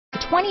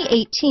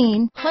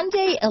2018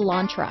 Hyundai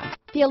Elantra.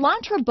 The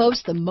Elantra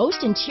boasts the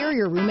most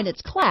interior room in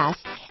its class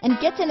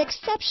and gets an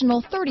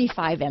exceptional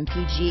 35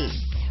 mpg.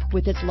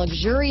 With its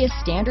luxurious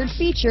standard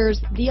features,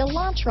 the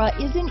Elantra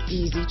is an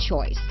easy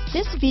choice.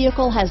 This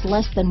vehicle has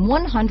less than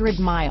 100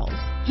 miles.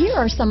 Here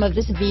are some of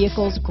this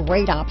vehicle's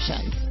great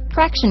options: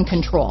 traction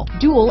control,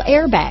 dual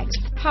airbags,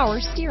 power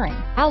steering,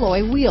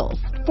 alloy wheels,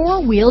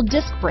 four-wheel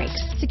disc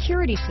brakes,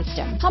 security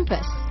system,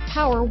 compass,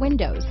 power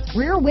windows,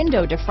 rear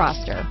window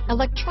defroster,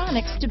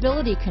 electronic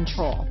stability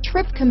control,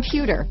 trip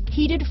computer,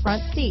 heated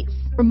front seats,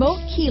 remote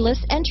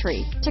keyless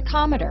entry,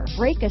 tachometer,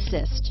 brake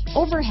assist,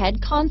 overhead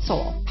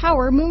console,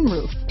 power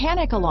moonroof,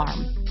 panic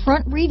alarm,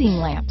 front reading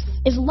lamps.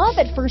 Is love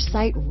at first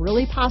sight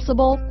really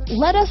possible?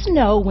 Let us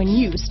know when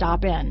you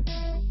stop in.